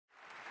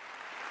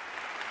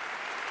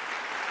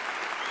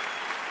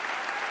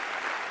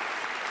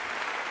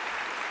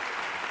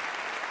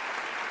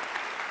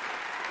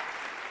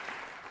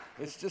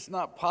It's just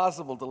not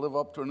possible to live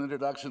up to an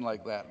introduction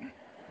like that.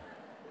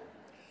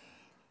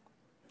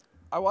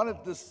 I wanted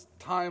this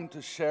time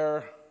to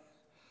share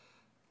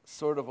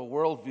sort of a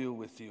worldview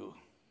with you.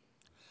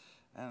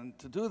 And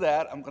to do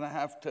that, I'm going to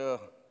have to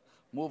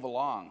move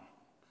along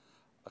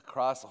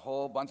across a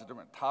whole bunch of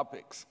different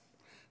topics.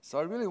 So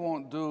I really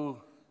won't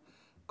do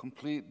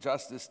complete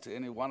justice to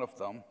any one of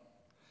them,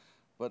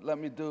 but let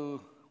me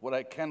do what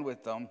I can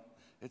with them.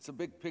 It's a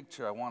big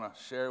picture I want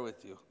to share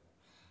with you,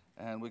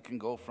 and we can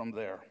go from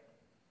there.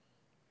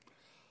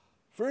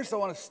 First, I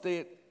want to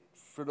state,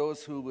 for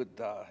those who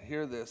would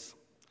hear this,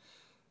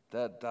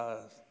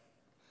 that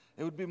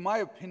it would be my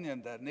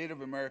opinion that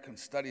Native American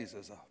studies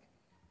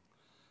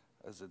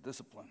as a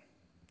discipline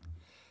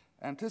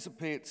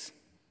anticipates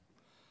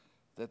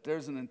that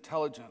there's an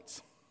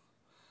intelligence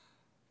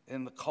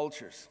in the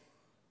cultures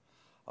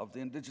of the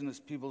indigenous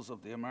peoples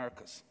of the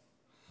Americas,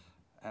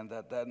 and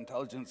that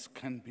intelligence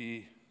can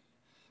be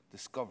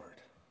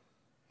discovered.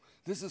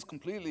 This is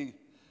completely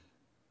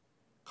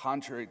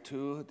contrary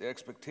to the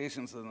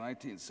expectations of the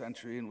 19th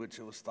century, in which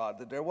it was thought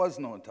that there was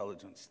no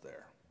intelligence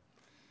there.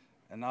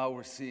 And now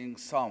we're seeing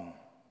some.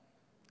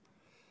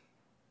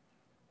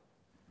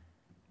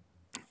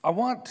 I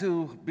want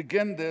to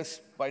begin this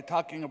by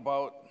talking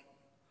about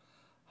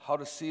how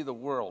to see the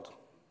world.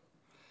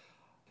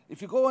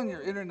 If you go on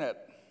your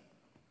internet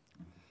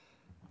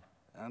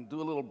and do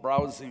a little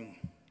browsing,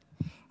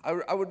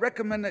 I would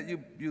recommend that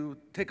you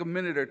take a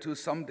minute or two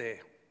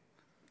someday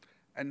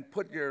and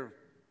point your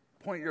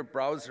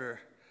browser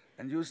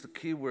and use the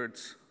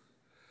keywords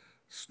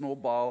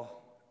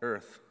snowball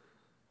earth.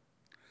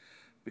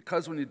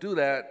 Because when you do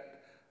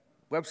that,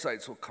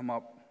 websites will come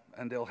up,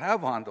 and they'll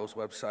have on those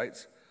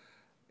websites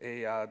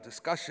a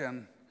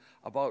discussion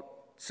about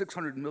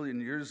 600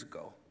 million years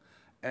ago,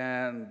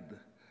 and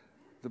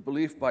the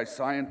belief by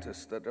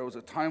scientists that there was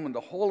a time when the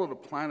whole of the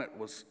planet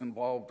was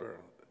involved, or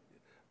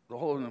the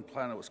whole of the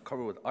planet was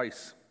covered with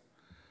ice,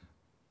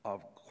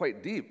 of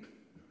quite deep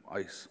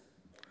ice.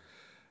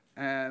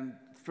 And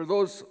for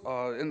those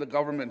in the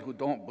government who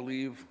don't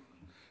believe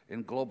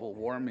in global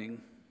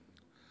warming,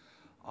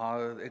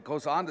 it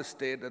goes on to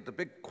state that the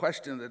big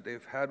question that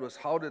they've had was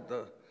how did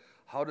the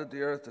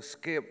Earth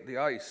escape the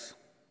ice?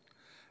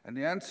 And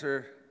the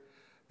answer,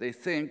 they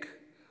think,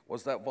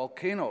 was that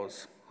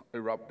volcanoes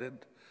erupted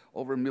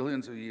over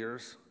millions of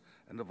years,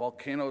 and the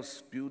volcanoes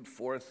spewed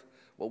forth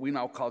what we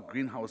now call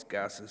greenhouse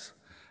gases,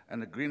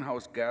 and the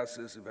greenhouse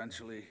gases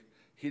eventually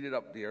heated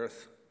up the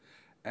Earth,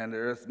 and the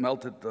Earth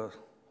melted the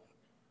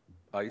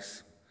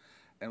ice,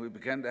 and we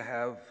began to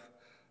have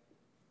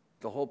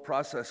the whole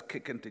process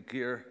kick into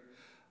gear.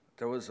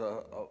 There was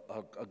a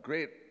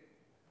great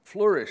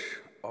flourish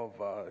of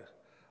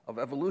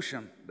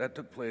evolution that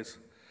took place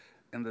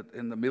in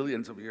the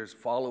millions of years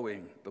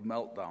following the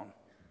meltdown.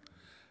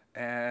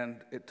 And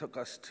it took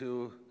us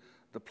to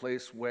the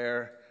place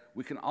where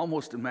we can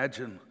almost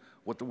imagine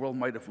what the world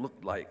might have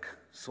looked like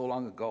so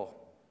long ago.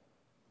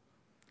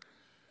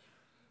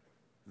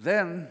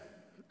 Then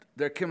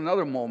there came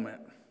another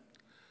moment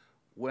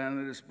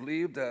when it is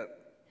believed that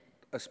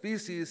a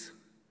species,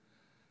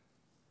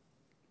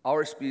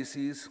 our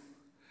species,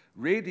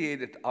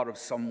 radiated out of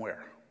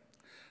somewhere.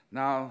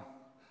 Now,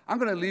 I'm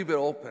going to leave it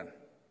open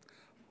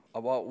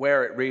about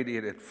where it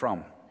radiated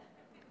from.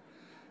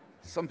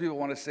 Some people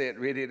want to say it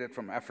radiated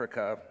from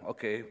Africa.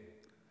 Okay.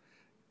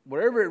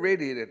 Wherever it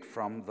radiated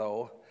from,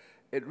 though,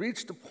 it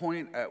reached a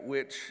point at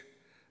which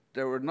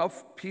there were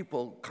enough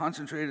people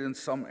concentrated in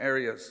some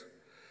areas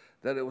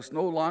that it was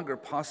no longer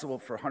possible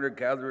for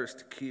hunter-gatherers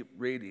to keep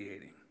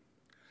radiating.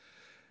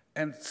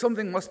 And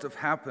something must have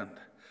happened.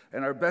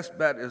 And our best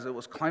bet is it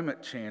was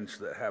climate change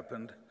that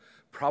happened,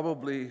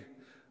 probably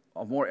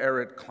a more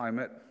arid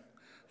climate,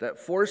 that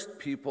forced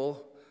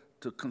people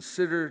to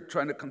consider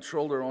trying to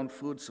control their own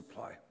food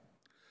supply.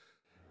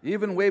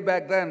 Even way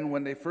back then,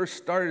 when they first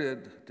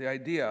started the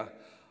idea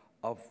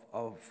of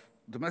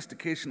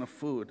domestication of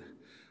food,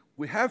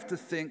 we have to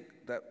think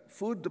that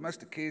food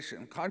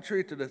domestication,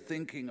 contrary to the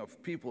thinking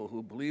of people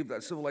who believe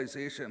that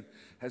civilization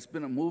has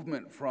been a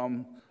movement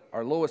from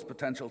our lowest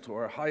potential to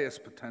our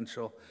highest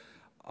potential,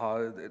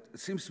 it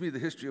seems to me the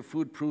history of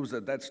food proves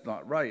that that's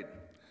not right.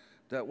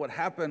 That what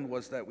happened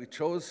was that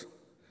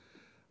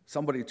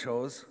somebody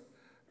chose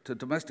to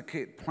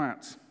domesticate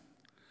plants.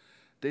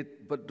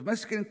 But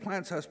domesticating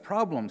plants has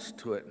problems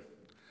to it.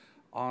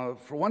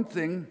 For one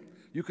thing,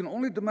 you can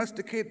only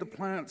domesticate the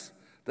plants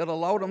that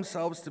allow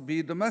themselves to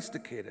be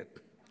domesticated.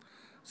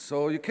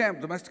 So you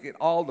can't domesticate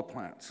all the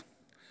plants.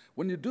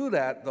 When you do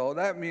that, though,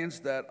 that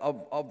means that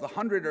of the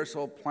 100 or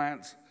so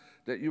plants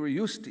that you were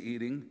used to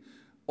eating,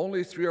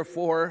 only 3 or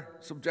 4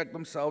 subject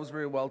themselves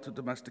very well to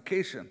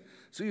domestication.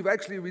 So you've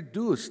actually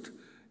reduced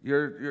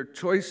your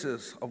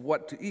choices of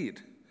what to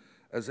eat,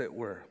 as it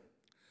were.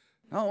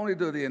 Not only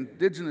do the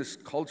indigenous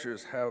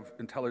cultures have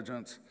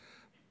intelligence,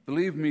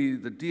 believe me,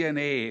 the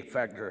DNA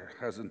factor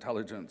has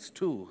intelligence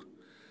too.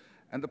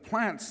 And the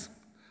plants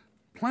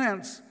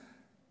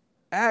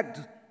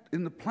act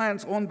in the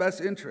plant's own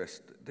best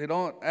interest. They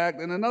don't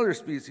act in another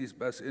species'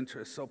 best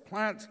interest. So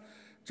plants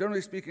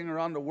generally speaking,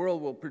 around the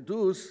world will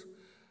produce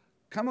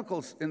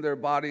chemicals in their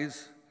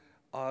bodies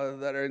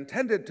that are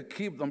intended to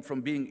keep them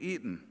from being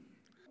eaten.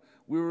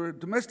 We were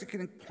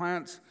domesticating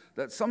plants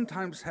that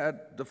sometimes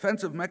had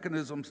defensive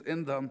mechanisms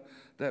in them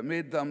that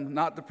made them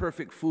not the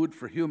perfect food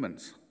for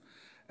humans.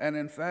 And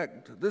in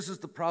fact, this is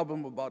the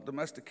problem about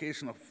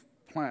domestication of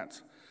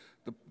plants.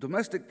 The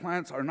domestic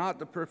plants are not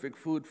the perfect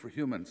food for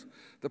humans.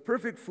 The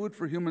perfect food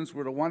for humans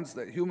were the ones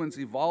that humans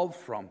evolved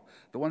from,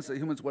 the ones that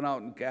humans went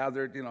out and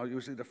gathered,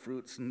 usually the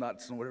fruits and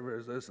nuts and whatever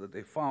it is that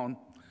they found.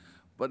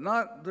 But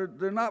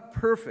they're not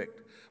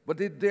perfect, but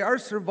they are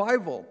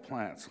survival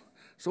plants.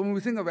 So when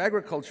we think of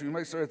agriculture, you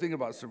might start thinking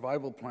about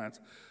survival plants.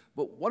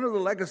 But one of the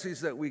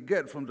legacies that we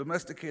get from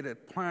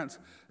domesticated plants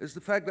is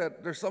the fact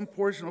that there's some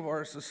portion of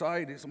our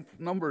society, some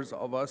numbers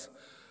of us,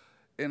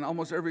 in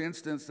almost every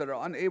instance, that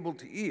are unable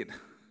to eat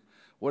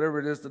whatever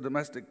it is the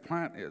domestic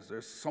plant is.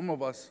 There's some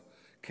of us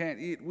can't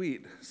eat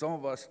wheat. Some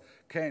of us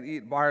can't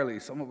eat barley.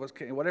 Some of us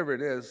can't, whatever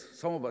it is,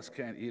 some of us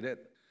can't eat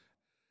it.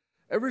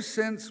 Ever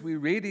since we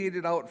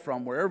radiated out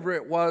from wherever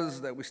it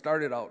was that we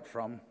started out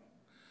from,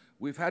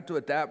 we've had to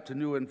adapt to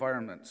new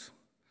environments.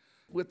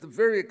 With the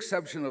very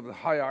exception of the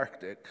high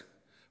Arctic,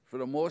 for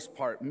the most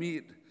part,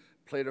 meat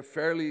played a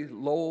fairly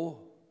low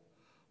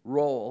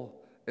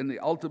role in the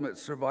ultimate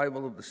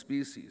survival of the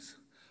species.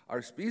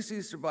 Our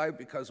species survived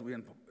because we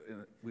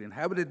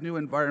inhabited new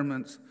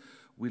environments.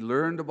 We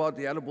learned about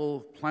the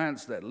edible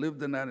plants that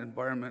lived in that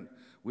environment.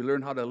 We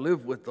learned how to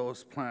live with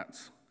those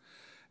plants.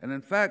 And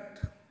in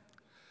fact,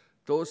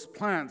 those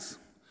plants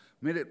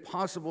made it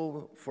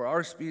possible for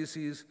our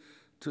species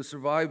to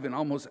survive in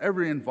almost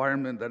every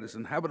environment that is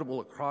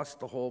inhabitable across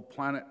the whole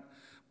planet.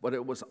 But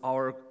it was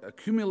our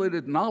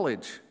accumulated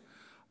knowledge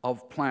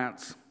of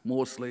plants,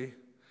 mostly,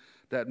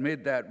 that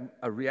made that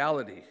a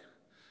reality.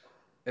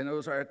 And it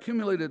was our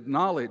accumulated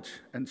knowledge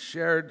and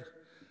shared,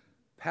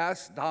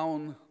 passed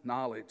down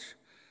knowledge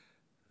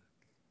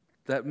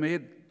that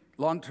made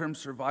long-term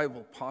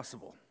survival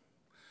possible.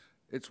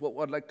 It's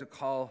what I'd like to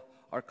call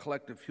our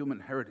collective human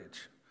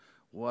heritage,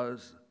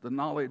 was the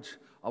knowledge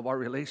of our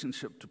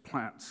relationship to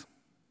plants,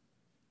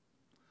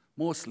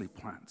 mostly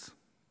plants.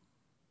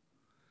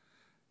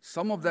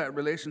 Some of that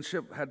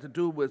relationship had to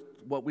do with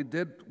what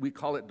we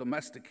call it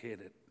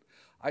domesticated.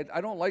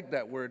 I don't like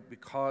that word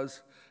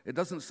because it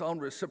doesn't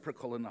sound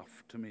reciprocal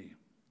enough to me.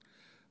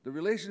 The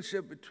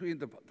relationship between,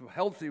 the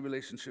healthy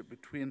relationship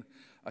between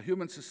a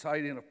human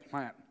society and a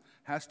plant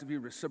has to be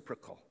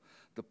reciprocal.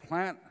 The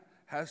plant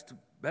has to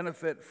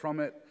benefit from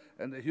it,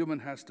 and the human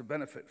has to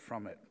benefit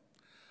from it.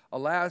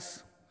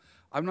 Alas,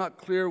 I'm not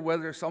clear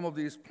whether some of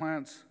these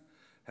plants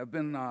have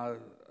been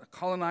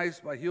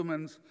colonized by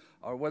humans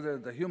or whether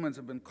the humans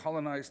have been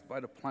colonized by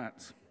the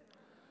plants.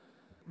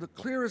 The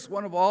clearest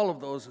one of all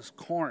of those is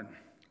corn.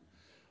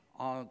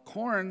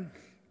 Corn,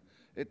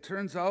 it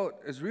turns out,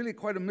 is really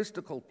quite a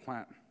mystical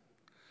plant.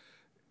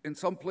 In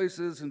some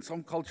places, in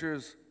some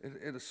cultures,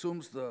 it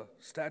assumes the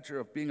stature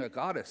of being a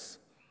goddess.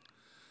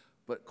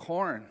 But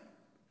corn,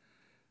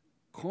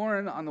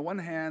 on the one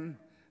hand,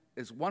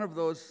 is one of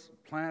those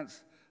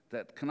plants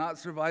that cannot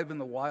survive in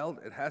the wild.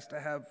 It has to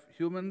have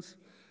humans.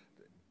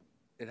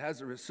 It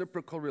has a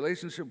reciprocal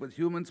relationship with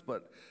humans,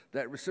 but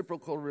that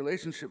reciprocal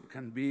relationship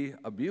can be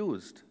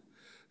abused.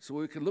 So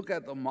we can look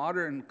at the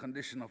modern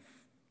condition of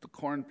the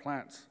corn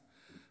plants.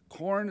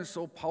 Corn is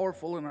so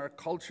powerful in our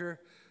culture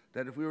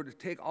that if we were to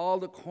take all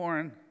the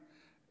corn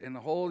in the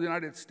whole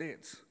United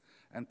States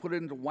and put it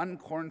into one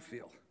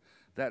cornfield,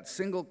 that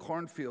single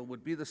cornfield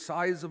would be the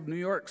size of New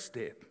York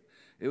State.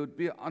 It would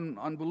be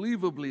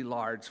unbelievably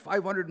large,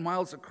 500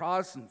 miles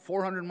across and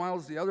 400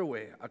 miles the other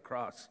way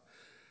across.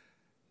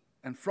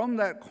 And from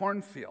that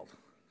cornfield,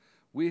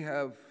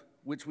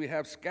 which we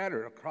have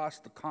scattered across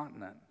the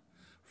continent,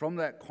 from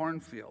that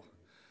cornfield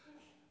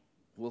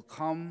will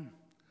come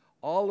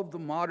all of the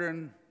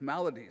modern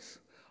maladies,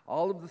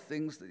 all of the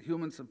things that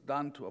humans have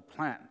done to a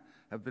plant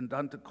have been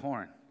done to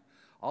corn.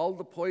 All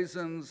the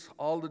poisons,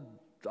 all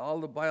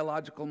the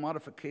biological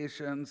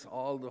modifications,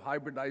 all the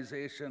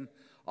hybridization,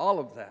 all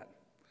of that.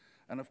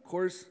 And of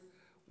course,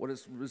 what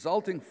is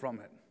resulting from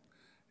it,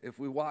 if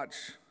we watch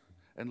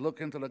and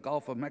look into the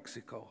Gulf of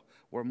Mexico,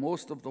 where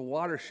most of the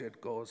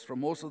watershed goes, from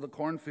most of the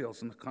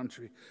cornfields in the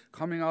country,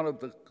 coming out of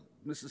the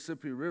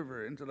Mississippi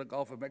River into the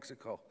Gulf of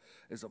Mexico,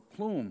 is a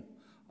plume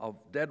of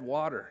dead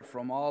water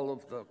from all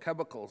of the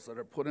chemicals that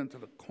are put into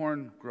the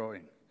corn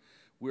growing.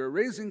 We're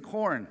raising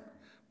corn,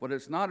 but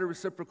it's not a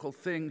reciprocal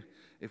thing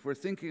if we're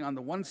thinking on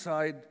the one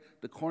side,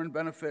 the corn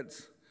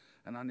benefits,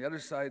 and on the other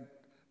side,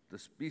 the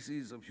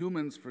species of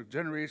humans for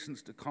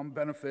generations to come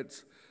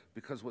benefits,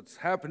 because what's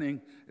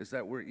happening is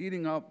that we're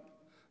eating up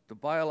the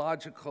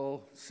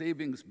biological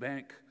savings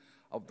bank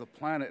of the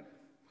planet,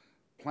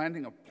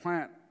 planting a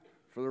plant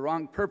for the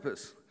wrong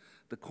purpose.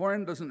 The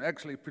corn doesn't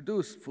actually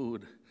produce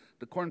food.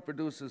 The corn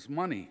produces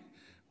money.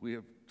 We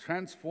have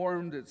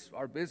transformed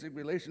our basic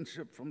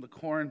relationship from the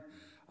corn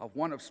of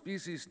one of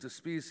species to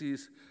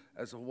species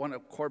as a one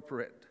of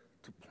corporate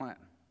to plant.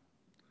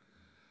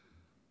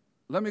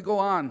 Let me go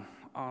on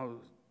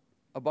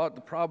about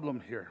the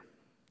problem here.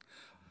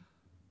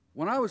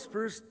 When I was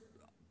first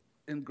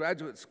in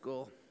graduate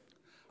school,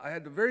 I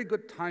had a very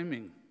good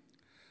timing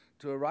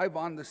to arrive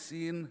on the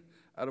scene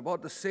at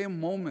about the same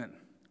moment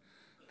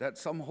that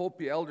some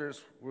Hopi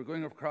elders were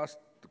going across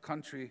the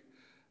country,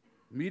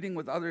 meeting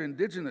with other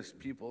indigenous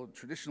people,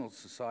 traditional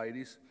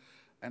societies,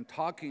 and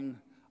talking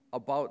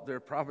about their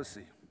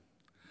prophecy.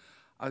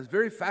 I was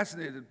very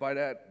fascinated by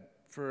that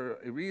for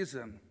a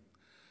reason.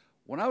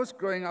 When I was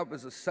growing up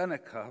as a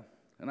Seneca,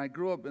 and I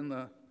grew up in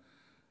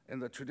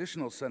the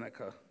traditional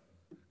Seneca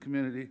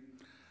community,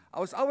 I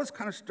was always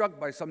kind of struck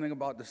by something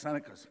about the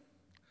Senecas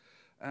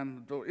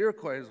and the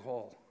Iroquois as a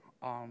whole.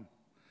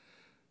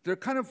 They're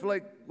kind of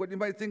like what you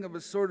might think of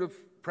as sort of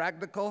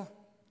practical.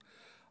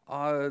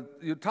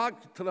 You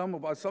talk to them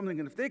about something,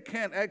 and if they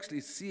can't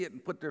actually see it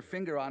and put their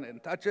finger on it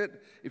and touch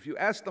it, if you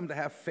ask them to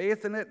have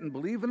faith in it and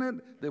believe in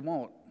it, they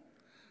won't.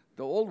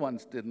 The old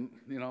ones didn't,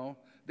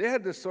 They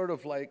had this sort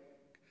of like,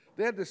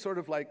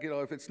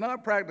 if it's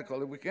not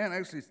practical, if we can't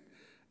actually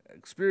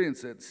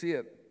experience it, see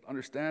it,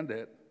 understand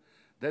it,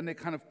 then they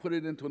kind of put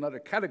it into another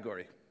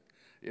category.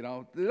 They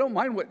don't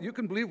mind you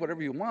can believe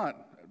whatever you want,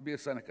 be a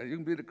Seneca. You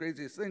can believe the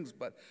craziest things,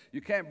 but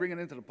you can't bring it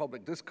into the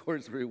public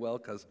discourse very well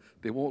because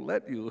they won't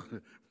let you.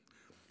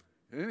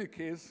 In any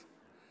case,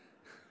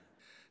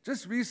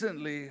 just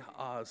recently,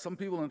 some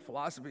people in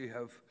philosophy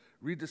have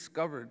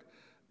rediscovered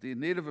the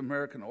Native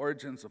American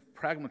origins of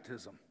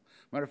pragmatism.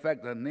 Matter of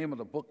fact, the name of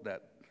the book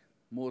that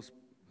most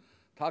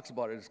talks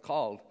about it is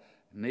called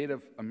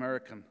Native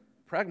American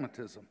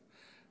Pragmatism.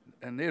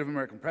 And Native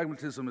American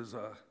pragmatism is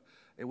a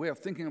way of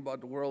thinking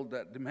about the world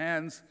that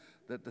demands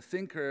that the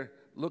thinker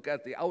look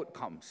at the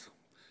outcomes.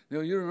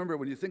 You remember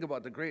when you think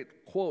about the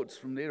great quotes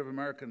from Native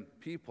American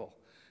people,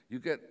 you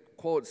get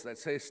quotes that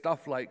say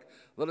stuff like,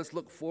 let us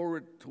look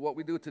forward to what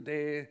we do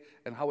today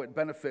and how it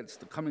benefits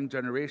the coming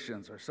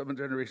generations or 7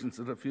 generations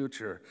in the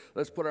future.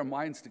 Let's put our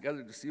minds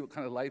together to see what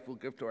kind of life we'll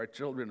give to our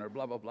children or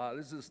blah, blah, blah.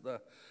 This is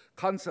the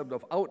concept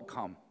of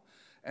outcome.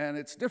 And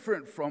it's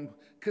different from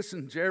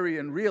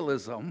Kissingerian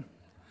realism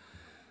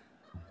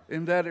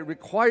in that it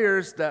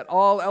requires that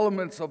all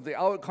elements of the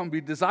outcome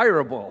be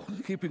desirable.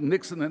 Keeping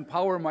Nixon in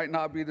power might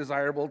not be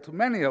desirable to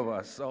many of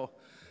us. So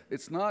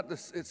it's not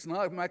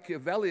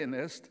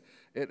Machiavellianist.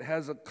 It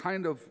has a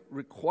kind of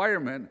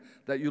requirement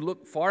that you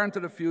look far into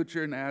the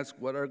future and ask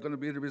what are going to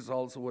be the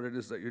results of what it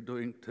is that you're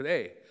doing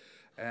today.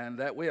 And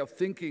that way of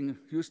thinking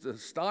used to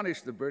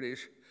astonish the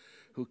British,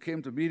 who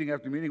came to meeting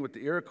after meeting with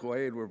the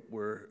Iroquois and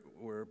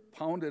were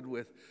pounded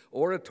with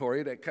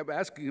oratory that kept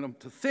asking them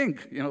to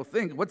think,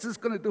 think, what's this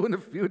going to do in the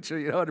future?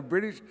 The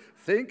British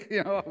think,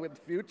 with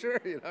the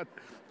future,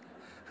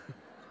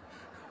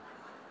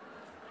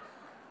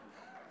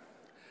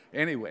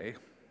 Anyway.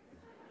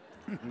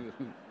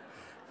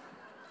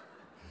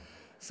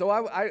 So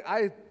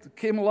I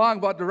came along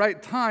about the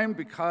right time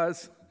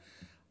because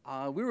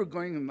I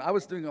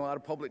was doing a lot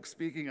of public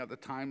speaking at the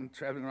time,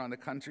 traveling around the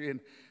country, and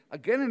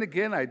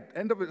again, I'd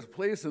end up at a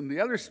place, and the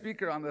other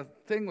speaker on the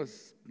thing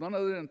was none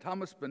other than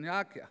Thomas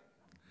Banyakia.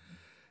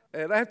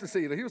 And I have to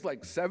say, he was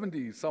like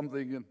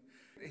 70-something, and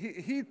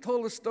he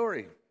told a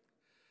story.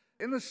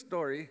 In the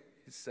story,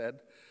 he said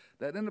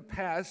that in the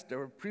past, there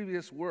were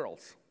previous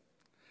worlds.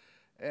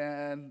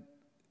 And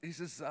he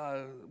says,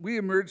 we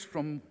emerged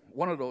from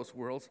one of those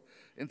worlds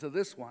into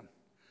this one,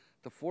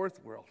 the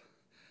fourth world.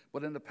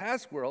 But in the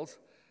past worlds,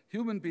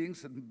 human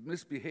beings had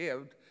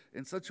misbehaved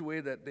in such a way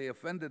that they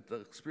offended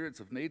the spirits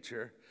of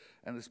nature,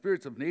 and the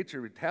spirits of nature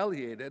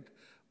retaliated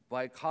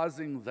by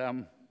causing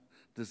them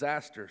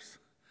disasters.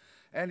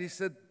 And he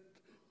said,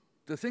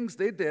 the things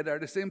they did are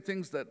the same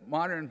things that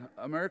modern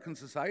American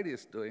society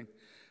is doing,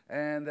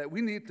 and that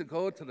we need to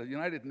go to the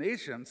United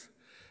Nations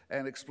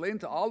and explain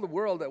to all the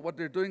world that what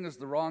they're doing is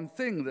the wrong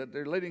thing, that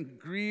they're letting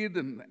greed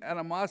and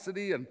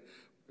animosity and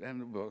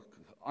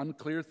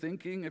unclear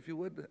thinking, if you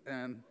would,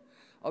 and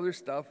other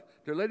stuff,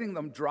 they're letting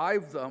them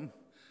drive them,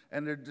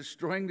 and they're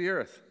destroying the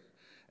earth.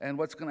 And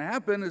what's going to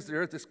happen is the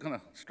earth is going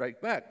to strike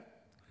back.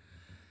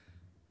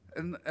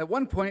 And at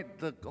one point,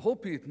 the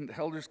Hopi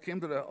elders came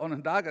to the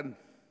Onondaga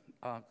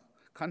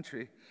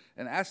country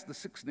and asked the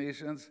Six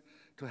Nations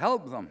to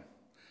help them.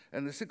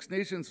 And the Six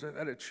Nations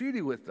had a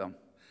treaty with them.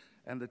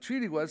 And the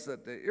treaty was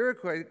that the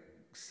Iroquois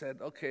said,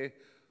 okay,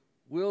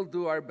 we'll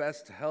do our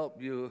best to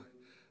help you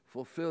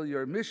fulfill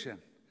your mission.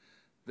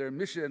 Their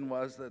mission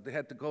was that they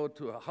had to go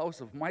to a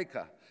house of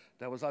mica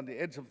that was on the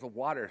edge of the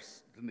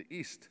waters in the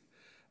east.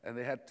 And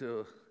they had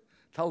to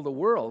tell the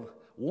world,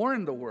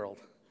 warn the world,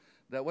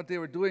 that what they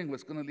were doing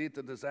was going to lead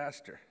to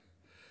disaster.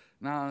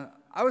 Now,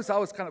 I was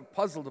always kind of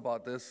puzzled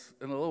about this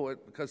in a little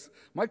bit, because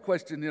my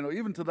question,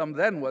 even to them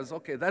then was,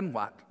 okay, then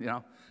what?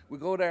 We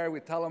go there, we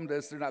tell them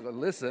this, they're not going to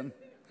listen.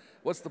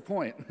 What's the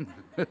point?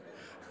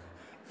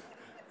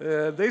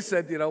 They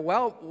said,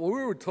 well,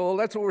 we were told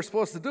that's what we're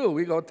supposed to do.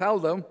 We go tell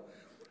them.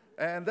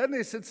 And then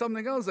they said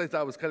something else I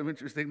thought was kind of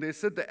interesting. They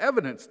said the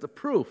evidence, the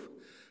proof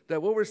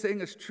that what we're saying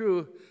is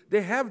true,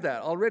 they have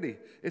that already.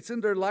 It's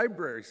in their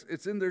libraries.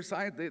 It's in their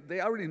science.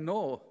 They already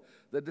know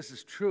that this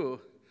is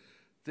true.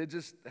 They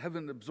just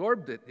haven't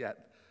absorbed it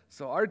yet.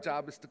 So our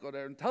job is to go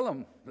there and tell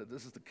them that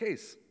this is the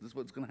case. This is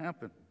what's going to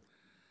happen.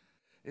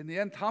 In the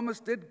end, Thomas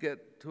did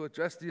get to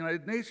address the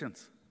United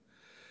Nations.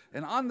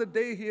 And on the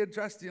day he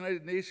addressed the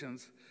United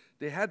Nations,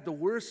 they had the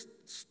worst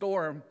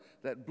storm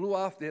that blew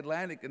off the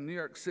Atlantic in New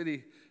York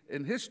City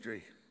in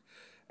history.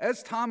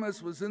 As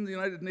Thomas was in the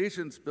United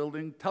Nations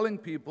building telling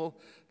people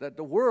that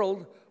the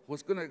world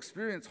was going to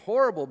experience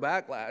horrible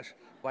backlash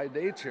by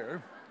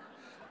nature,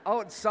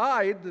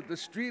 outside, the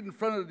street in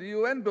front of the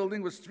UN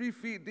building was 3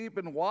 feet deep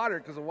in water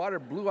because the water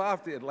blew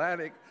off the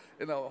Atlantic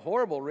in a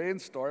horrible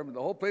rainstorm, and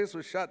the whole place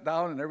was shut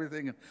down and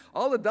everything. And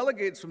all the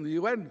delegates from the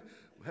UN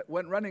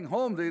went running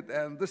home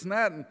and this and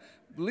that, and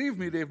believe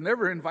me, they've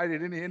never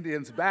invited any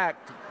Indians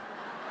back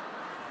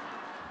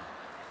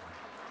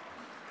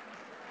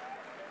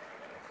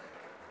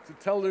to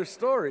tell their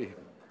story.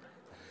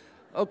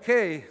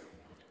 Okay.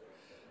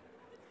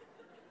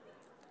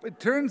 It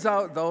turns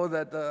out, though,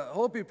 that the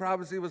Hopi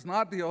prophecy was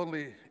not the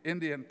only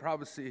Indian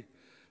prophecy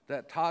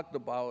that talked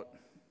about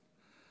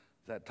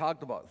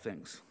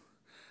things.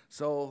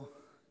 So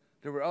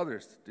there were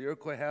others. The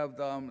Iroquois have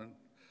them, and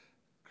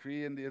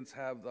Cree Indians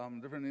have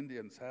them. Different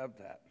Indians have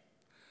that.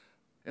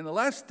 In the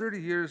last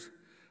 30 years,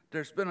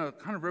 there's been a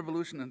kind of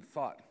revolution in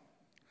thought.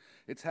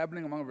 It's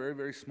happening among a very,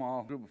 very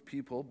small group of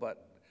people,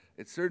 but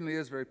it certainly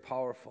is very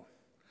powerful.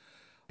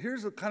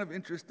 Here's a kind of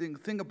interesting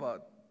thing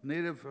about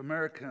Native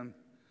American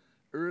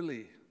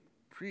early,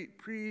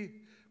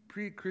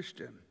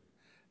 pre-Christian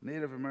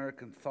Native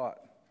American thought.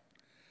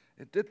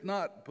 It did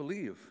not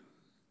believe.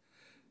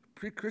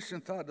 Pre-Christian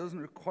thought doesn't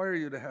require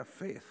you to have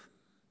faith.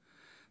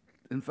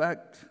 In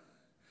fact,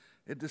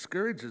 it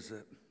discourages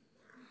it.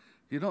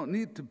 You don't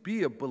need to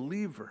be a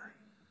believer,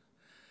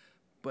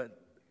 but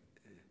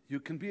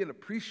you can be an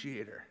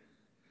appreciator.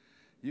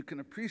 You can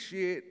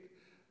appreciate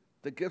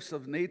the gifts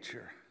of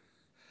nature,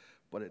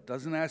 but it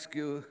doesn't ask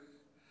you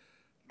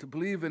to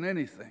believe in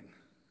anything.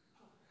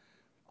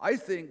 I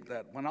think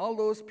that when all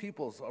those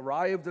peoples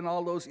arrived in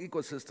all those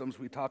ecosystems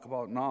we talk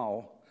about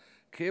now,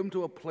 came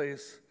to a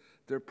place,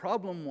 their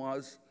problem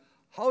was,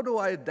 how do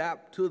I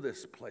adapt to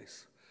this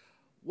place?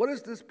 What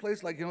is this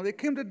place like? They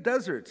came to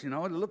deserts,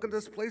 look at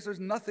this place, there's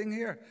nothing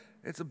here.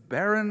 It's a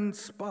barren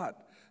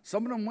spot.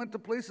 Some of them went to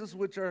places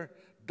which are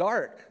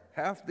dark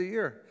half the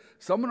year.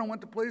 Some of them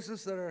went to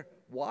places that are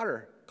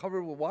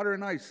covered with water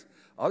and ice.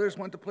 Others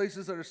went to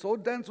places that are so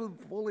dense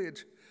with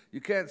foliage,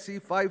 you can't see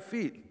 5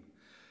 feet.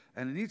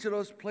 And in each of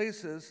those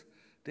places,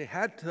 they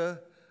had to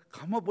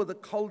come up with a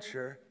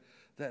culture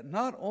that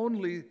not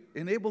only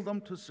enabled them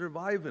to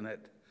survive in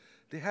it,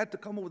 they had to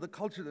come up with a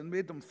culture that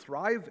made them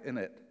thrive in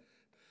it.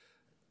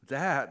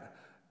 That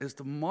is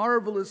the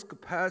marvelous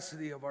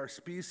capacity of our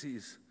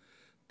species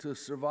to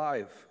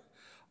survive.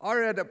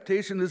 Our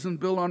adaptation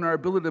isn't built on our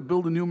ability to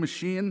build a new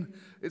machine.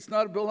 It's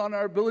not built on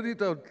our ability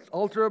to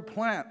alter a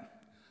plant.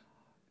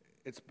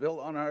 It's built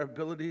on our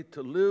ability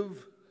to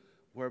live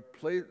where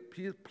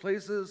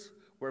places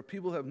where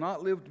people have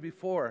not lived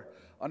before,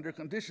 under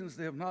conditions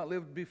they have not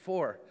lived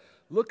before.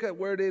 Look at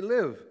where they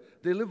live.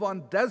 They live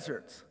on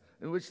deserts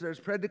in which there's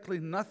practically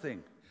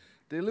nothing.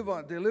 They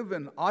live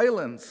in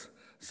islands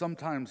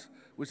sometimes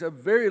which have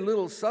very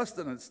little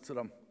sustenance to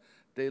them.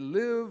 They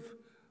live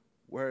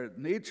where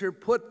nature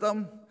put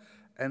them,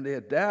 and they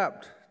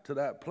adapt to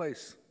that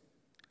place.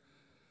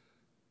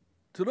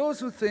 To those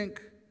who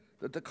think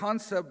that the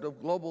concept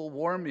of global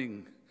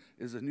warming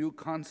is a new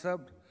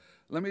concept,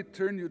 let me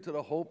turn you to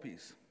the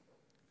Hopis.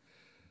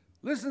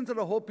 Listen to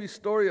the Hopi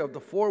story of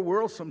the 4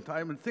 worlds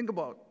sometime and think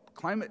about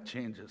climate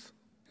changes.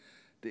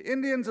 The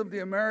Indians of the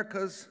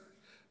Americas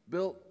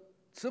built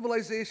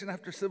civilization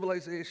after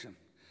civilization.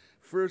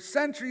 For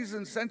centuries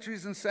and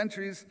centuries and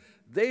centuries,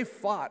 they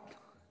fought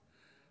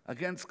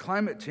against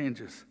climate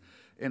changes.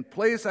 In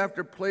place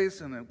after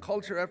place and in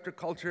culture after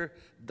culture,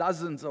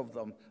 dozens of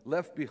them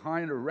left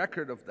behind a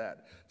record of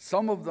that.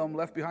 Some of them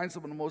left behind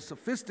some of the most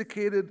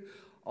sophisticated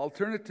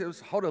alternatives,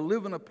 how to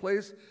live in a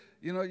place.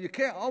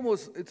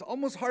 It's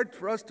almost hard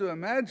for us to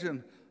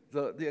imagine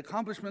the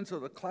accomplishments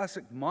of the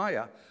classic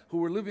Maya, who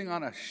were living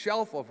on a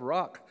shelf of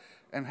rock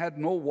and had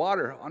no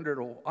water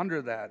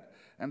under that.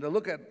 And to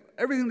look at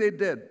everything they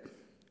did.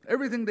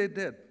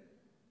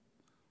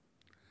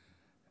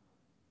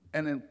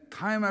 And in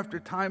time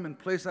after time, in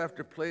place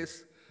after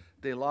place,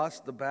 they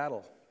lost the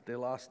battle. They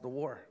lost the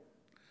war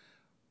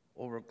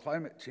over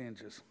climate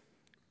changes.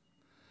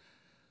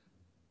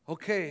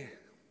 Okay,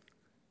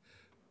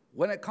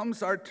 when it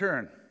comes our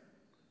turn,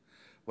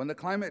 when the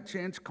climate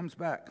change comes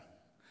back,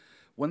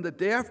 when the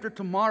day after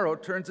tomorrow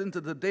turns into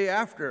the day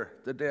after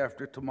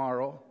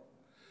tomorrow,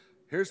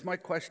 here's my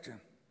question.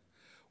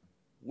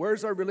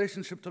 Where's our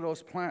relationship to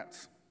those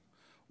plants?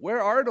 Where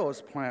are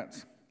those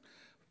plants?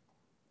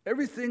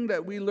 Everything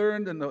that we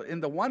learned in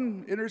the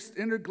one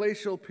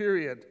interglacial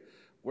period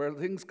where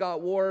things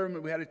got warm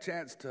and we had a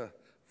chance to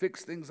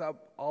fix things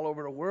up all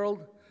over the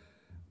world,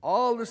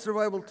 all the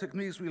survival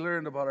techniques we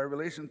learned about our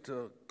relation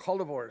to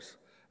cultivars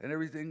and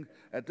everything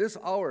at this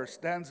hour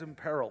stands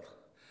imperiled.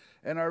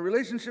 And our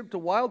relationship to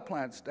wild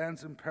plants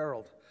stands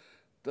imperiled.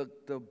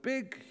 The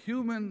big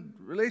human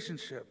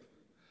relationship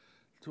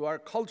to our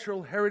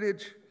cultural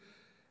heritage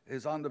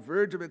is on the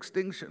verge of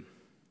extinction,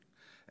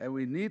 and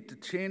we need to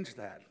change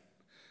that.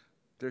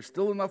 There's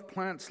still enough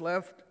plants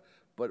left,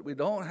 but we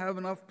don't have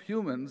enough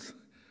humans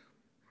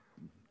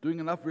doing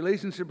enough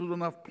relationships with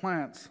enough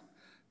plants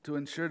to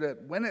ensure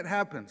that when it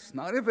happens,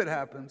 not if it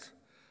happens,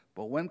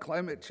 but when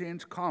climate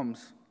change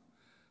comes,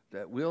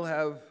 that we'll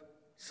have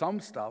some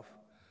stuff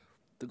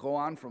to go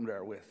on from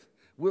there with.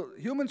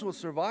 Humans will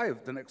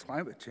survive the next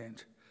climate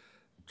change.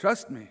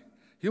 Trust me,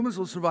 humans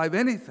will survive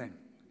anything.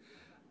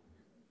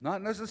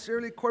 Not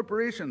necessarily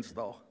corporations,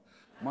 though.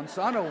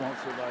 Monsanto won't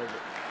survive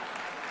it.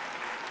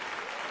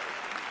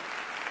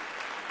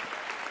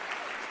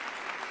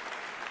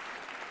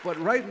 But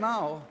right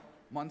now,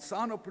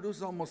 Monsanto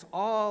produces almost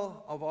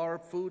all of our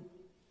food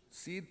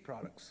seed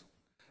products.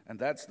 And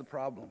that's the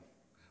problem.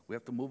 We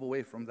have to move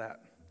away from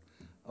that.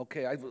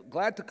 Okay, I'm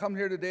glad to come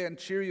here today and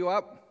cheer you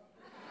up.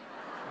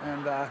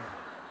 And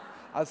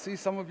I'll see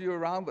some of you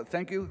around, but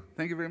thank you.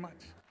 Thank you very much.